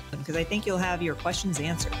stay tuned because I think you'll have your questions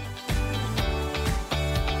answered.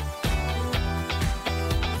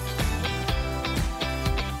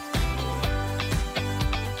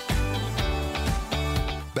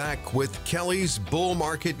 Back with Kelly's Bull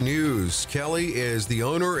Market News. Kelly is the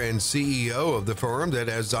owner and CEO of the firm that,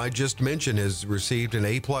 as I just mentioned, has received an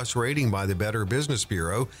A+ rating by the Better Business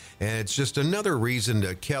Bureau. And it's just another reason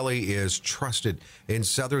that Kelly is trusted in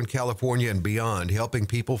Southern California and beyond, helping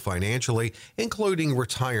people financially, including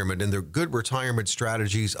retirement and the good retirement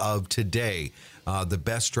strategies of today. The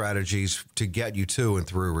best strategies to get you to and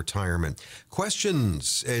through retirement.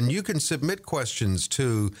 Questions, and you can submit questions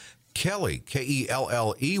to Kelly, Kelley, at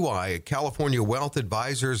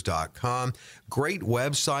CaliforniaWealthAdvisors.com. Great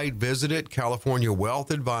website. Visit it,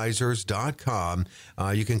 CaliforniaWealthAdvisors.com.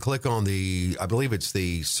 You can click on the, I believe it's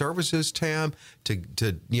the services tab to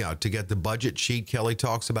get the budget sheet Kelly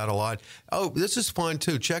talks about a lot. Oh, this is fun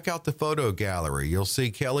too. Check out the photo gallery. You'll see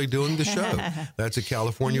Kelly doing the show. That's at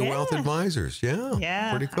California Wealth Advisors.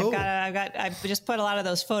 Yeah, pretty cool. I've just put a lot of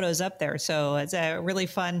those photos up there, so it's a really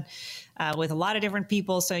fun. With a lot of different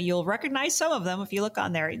people. So you'll recognize some of them if you look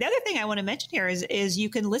on there. The other thing I want to mention here is you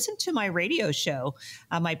can listen to my radio show,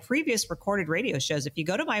 my previous recorded radio shows. If you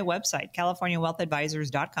go to my website,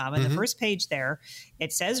 CaliforniaWealthAdvisors.com, and the first page there,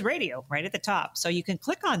 it says radio right at the top. So you can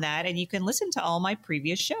click on that and you can listen to all my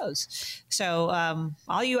previous shows. So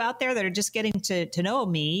all you out there that are just getting to know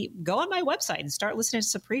me, go on my website and start listening to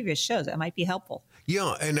some previous shows. That might be helpful.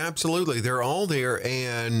 Yeah, and absolutely. They're all there,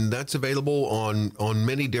 and that's available on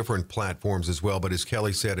many different platforms as well. But as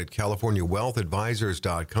Kelly said, at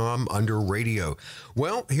CaliforniaWealthAdvisors.com under radio.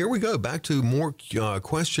 Well, here we go. Back to more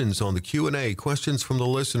questions on the Q&A, questions from the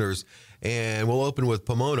listeners. And we'll open with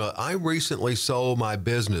Pomona. I recently sold my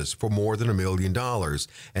business for more than $1 million,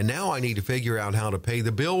 and now I need to figure out how to pay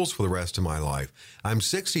the bills for the rest of my life. I'm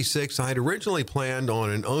 66. I had originally planned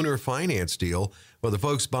on an owner finance deal where the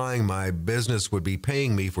folks buying my business would be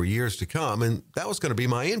paying me for years to come, and that was going to be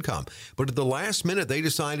my income. But at the last minute, they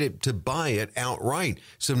decided to buy it outright.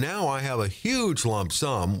 So now I have a huge lump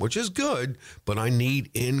sum, which is good, but I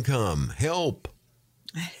need income. Help.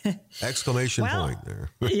 Exclamation point there.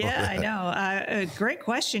 Yeah, I know. A great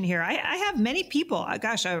question here. I have many people.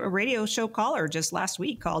 Gosh, a radio show caller just last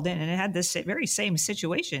week called in and it had this very same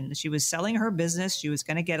situation. She was selling her business. She was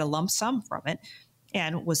going to get a lump sum from it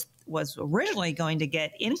and was originally going to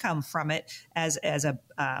get income from it as a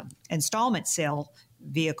installment sale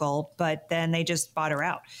vehicle, but then they just bought her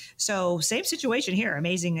out. So same situation here.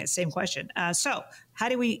 Amazing. Same question. So how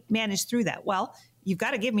do we manage through that? Well, you've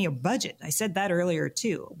got to give me a budget. I said that earlier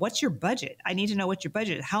too. What's your budget? I need to know what your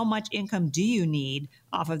budget is. How much income do you need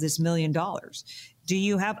off of this $1 million? Do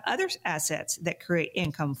you have other assets that create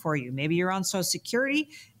income for you? Maybe you're on Social Security.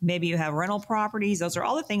 Maybe you have rental properties. Those are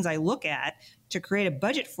all the things I look at to create a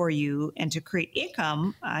budget for you and to create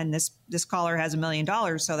income. And this caller has $1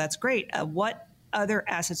 million, so that's great. What other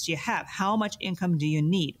assets do you have? How much income do you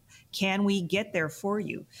need? Can we get there for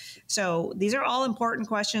you? So these are all important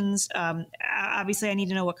questions. Obviously, I need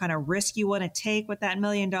to know what kind of risk you want to take with that $1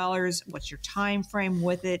 million. What's your time frame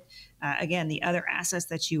with it? Again, the other assets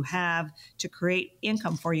that you have to create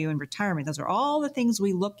income for you in retirement. Those are all the things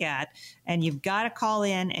we look at. And you've got to call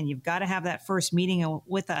in and you've got to have that first meeting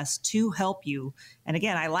with us to help you. And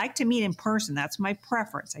again, I like to meet in person. That's my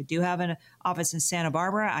preference. I do have an office in Santa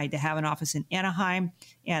Barbara. I have an office in Anaheim.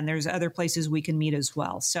 And there's other places we can meet as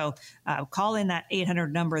well. So call in that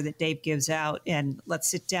 800 number that Dave gives out, and let's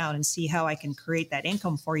sit down and see how I can create that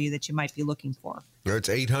income for you that you might be looking for. It's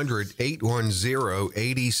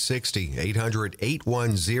 800-810-8060.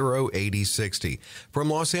 800-810-8060.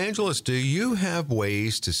 From Los Angeles, do you have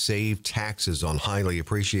ways to save taxes on highly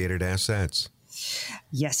appreciated assets?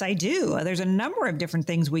 Yes, I do. There's a number of different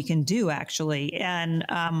things we can do, actually. And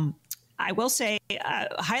I will say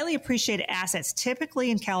highly appreciated assets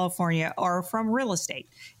typically in California are from real estate,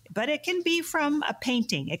 but it can be from a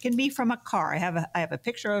painting. It can be from a car. I have a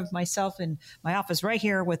picture of myself in my office right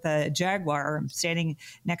here with a Jaguar. I'm standing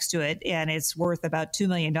next to it, and it's worth about $2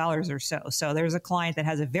 million or so. So there's a client that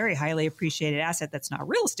has a very highly appreciated asset that's not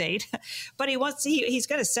real estate, but he's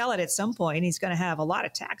going to sell it at some point. He's going to have a lot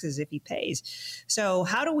of taxes if he pays. So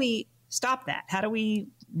how do we stop that? How do we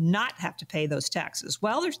not have to pay those taxes?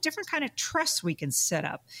 Well, there's different kind of trusts we can set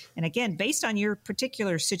up. And again, based on your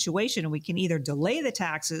particular situation, we can either delay the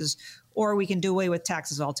taxes or we can do away with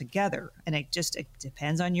taxes altogether. And it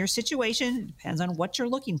depends on your situation. It depends on what you're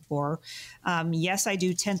looking for. Yes, I do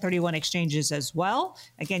 1031 exchanges as well.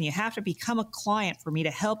 Again, you have to become a client for me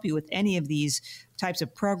to help you with any of these types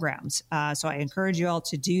of programs. So I encourage you all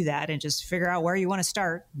to do that and just figure out where you want to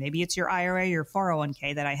start. Maybe it's your IRA, your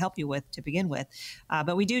 401k that I help you with to begin with.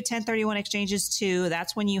 But we do 1031 exchanges too.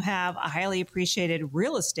 That's when you have a highly appreciated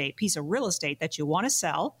piece of real estate that you want to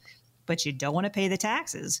sell, but you don't want to pay the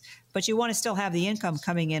taxes, but you want to still have the income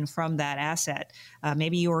coming in from that asset.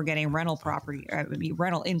 Maybe you are getting rental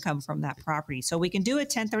income from that property. So we can do a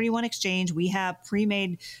 1031 exchange. We have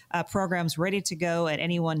pre-made programs ready to go at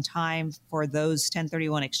any one time for those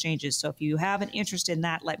 1031 exchanges. So if you have an interest in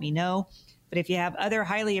that, let me know. But if you have other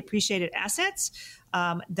highly appreciated assets,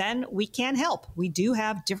 then we can help. We do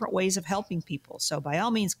have different ways of helping people. So by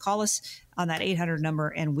all means, call us on that 800 number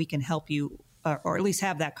and we can help you, or at least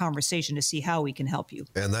have that conversation to see how we can help you.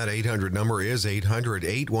 And that 800 number is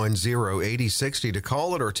 800-810-8060 to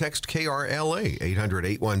call it or text KRLA,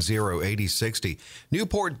 800-810-8060.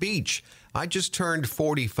 Newport Beach. I just turned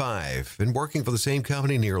 45, been working for the same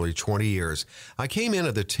company nearly 20 years. I came in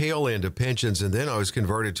at the tail end of pensions and then I was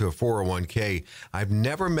converted to a 401k. I've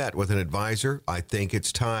never met with an advisor. I think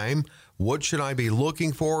it's time. What should I be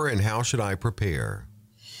looking for and how should I prepare?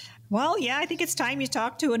 Well, yeah, I think it's time you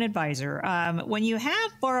talk to an advisor. When you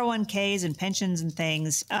have 401ks and pensions and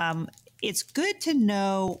things, it's good to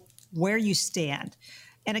know where you stand.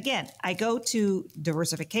 And again, I go to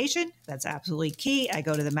diversification. That's absolutely key. I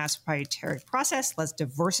go to the master proprietary process. Let's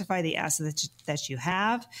diversify the assets that you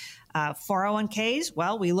have. 401ks,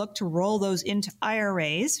 well, we look to roll those into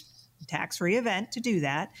IRAs, tax-free event to do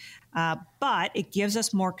that. But it gives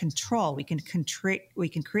us more control. We can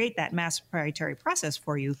create that master proprietary process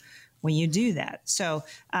for you when you do that. So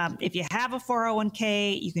if you have a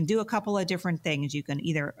 401k, you can do a couple of different things. You can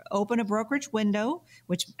either open a brokerage window,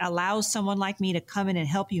 which allows someone like me to come in and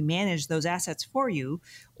help you manage those assets for you,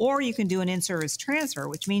 or you can do an in-service transfer,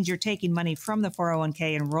 which means you're taking money from the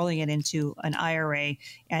 401k and rolling it into an IRA.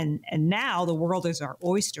 And now the world is our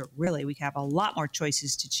oyster, really. We have a lot more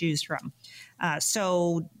choices to choose from.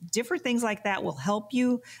 So different things like that will help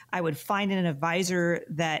you. I would find an advisor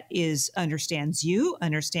that understands you,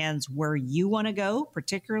 understands where you want to go,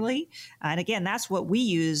 particularly. And again, that's what we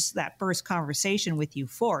use that first conversation with you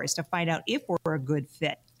for, is to find out if we're a good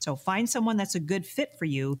fit. So find someone that's a good fit for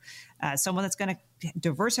you, someone that's going to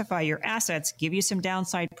diversify your assets, give you some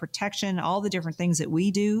downside protection, all the different things that we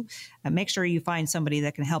do, and make sure you find somebody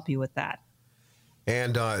that can help you with that.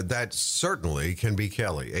 And that certainly can be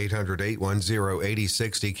Kelly.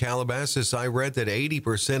 800-810-8060. Calabasas, I read that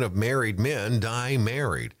 80% of married men die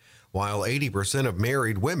married, while 80% of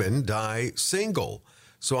married women die single.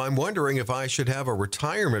 So I'm wondering if I should have a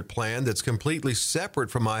retirement plan that's completely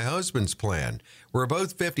separate from my husband's plan. We're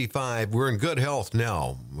both 55. We're in good health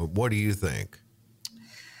now. What do you think?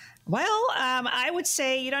 Well, I would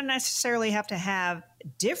say you don't necessarily have to have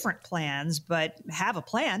different plans, but have a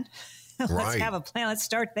plan. Let's have a plan. Let's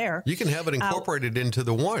start there. You can have it incorporated into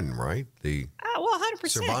the one, right? The 100%,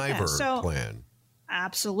 survivor plan.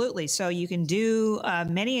 Absolutely. So you can do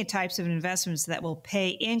many types of investments that will pay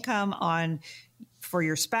income for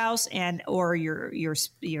your spouse and or your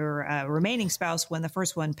remaining spouse when the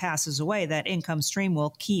first one passes away. That income stream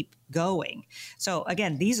will keep going. So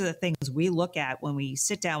again, these are the things we look at when we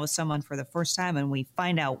sit down with someone for the first time and we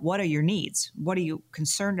find out, what are your needs? What are you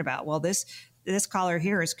concerned about? Well, this caller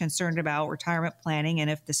here is concerned about retirement planning, and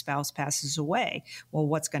if the spouse passes away, well,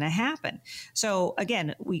 what's going to happen? So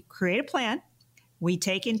again, we create a plan. We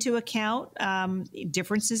take into account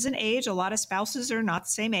differences in age. A lot of spouses are not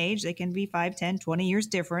the same age. They can be 5, 10, 20 years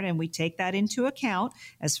different, and we take that into account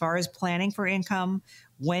as far as planning for income,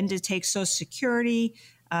 when to take Social Security.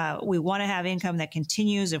 We want to have income that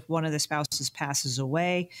continues if one of the spouses passes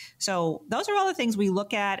away. So those are all the things we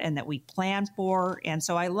look at and that we plan for. And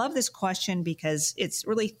so I love this question because it's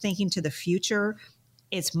really thinking to the future.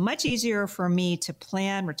 It's much easier for me to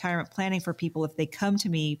plan retirement planning for people if they come to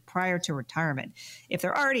me prior to retirement. If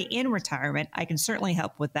they're already in retirement, I can certainly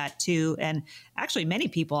help with that too. And actually, many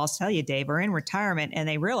people, I'll tell you, Dave, are in retirement and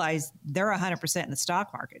they realize they're 100% in the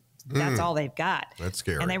stock market. That's all they've got. That's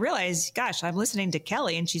scary. And they realize, gosh, I'm listening to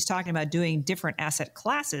Kelly and she's talking about doing different asset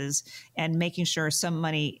classes and making sure some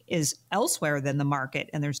money is elsewhere than the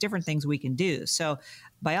market. And there's different things we can do. So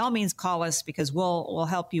by all means, call us because we'll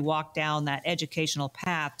help you walk down that educational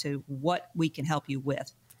path to what we can help you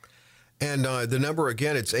with. And the number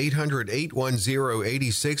again, it's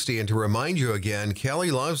 800-810-8060. And to remind you again,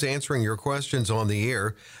 Kelly loves answering your questions on the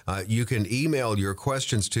air. You can email your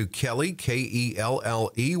questions to Kelly, Kelley, at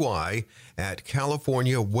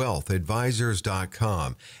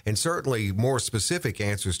CaliforniaWealthAdvisors.com. And certainly more specific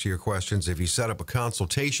answers to your questions if you set up a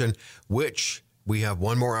consultation, which we have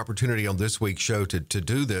one more opportunity on this week's show to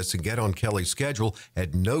do this and get on Kelly's schedule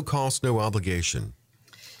at no cost, no obligation.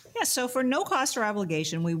 Yeah, so for no cost or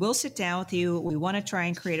obligation, we will sit down with you. We want to try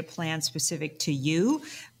and create a plan specific to you.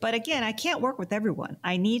 But again, I can't work with everyone.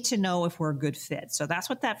 I need to know if we're a good fit. So that's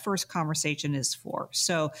what that first conversation is for.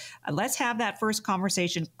 So let's have that first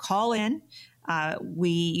conversation. Call in.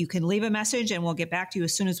 You can leave a message and we'll get back to you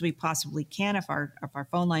as soon as we possibly can if our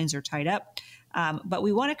phone lines are tied up. But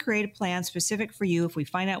we want to create a plan specific for you if we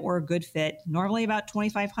find out we're a good fit, normally about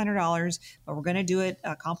 $2,500, but we're going to do it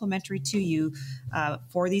complimentary to you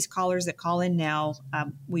for these callers that call in now.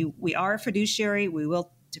 We are a fiduciary. We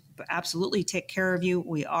will absolutely take care of you.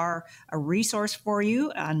 We are a resource for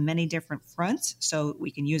you on many different fronts, so we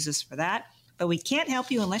can use this for that. But we can't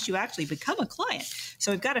help you unless you actually become a client.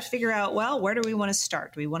 So we've got to figure out, well, where do we want to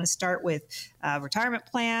start? Do we want to start with retirement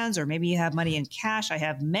plans, or maybe you have money in cash? I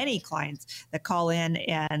have many clients that call in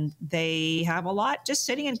and they have a lot just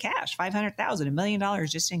sitting in cash, $500,000, $1 million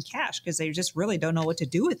just in cash because they just really don't know what to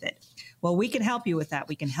do with it. Well, we can help you with that.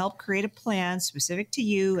 We can help create a plan specific to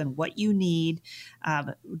you and what you need.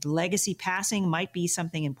 Legacy passing might be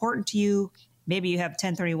something important to you. Maybe you have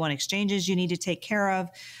 1031 exchanges you need to take care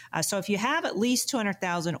of. So if you have at least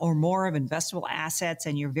 $200,000 or more of investable assets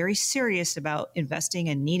and you're very serious about investing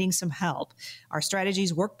and needing some help, our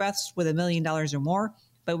strategies work best with $1 million or more.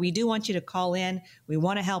 But we do want you to call in. We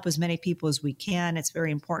want to help as many people as we can. It's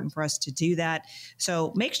very important for us to do that.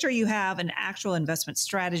 So make sure you have an actual investment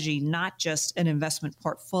strategy, not just an investment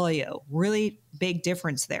portfolio. Really big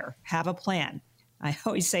difference there. Have a plan. I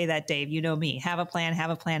always say that, Dave. You know me. Have a plan,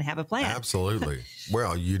 have a plan, have a plan. Absolutely.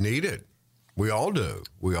 Well, you need it. We all do.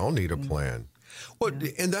 We all need a plan. Well,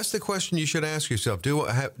 and that's the question you should ask yourself. Do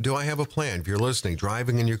I have a plan? If you're listening,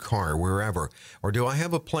 driving in your car, wherever, or do I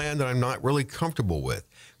have a plan that I'm not really comfortable with?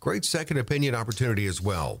 Great second opinion opportunity as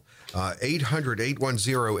well.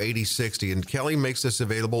 800-810-8060. And Kelly makes this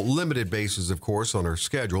available, limited basis, of course, on her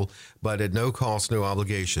schedule, but at no cost, no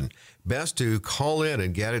obligation. Best to call in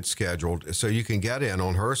and get it scheduled so you can get in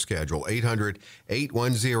on her schedule.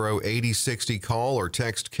 800-810-8060. Call or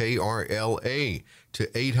text KRLA to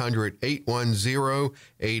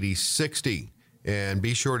 800-810-8060. And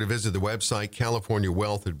be sure to visit the website,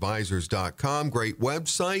 CaliforniaWealthAdvisors.com. Great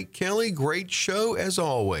website, Kelly. Great show, as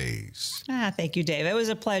always. Thank you, Dave. It was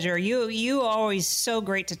a pleasure. You are always so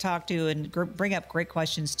great to talk to and bring up great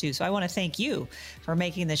questions, too. So I want to thank you for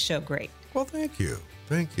making this show great. Well, thank you.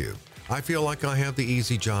 Thank you. I feel like I have the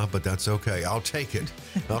easy job, but that's okay. I'll take it.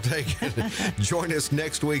 Join us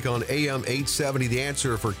next week on AM 870, The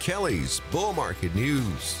Answer, for Kelly's Bull Market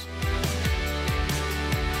News.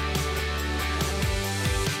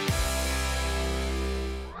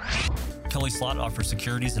 Kelly Slott offers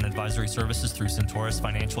securities and advisory services through Centaurus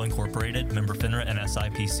Financial Incorporated, member FINRA and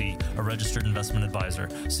SIPC, a registered investment advisor.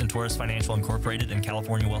 Centaurus Financial Incorporated and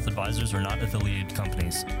California Wealth Advisors are not affiliated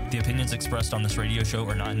companies. The opinions expressed on this radio show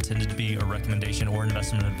are not intended to be a recommendation or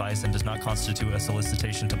investment advice and does not constitute a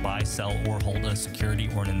solicitation to buy, sell, or hold a security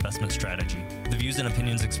or an investment strategy. The views and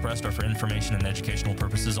opinions expressed are for information and educational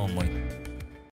purposes only.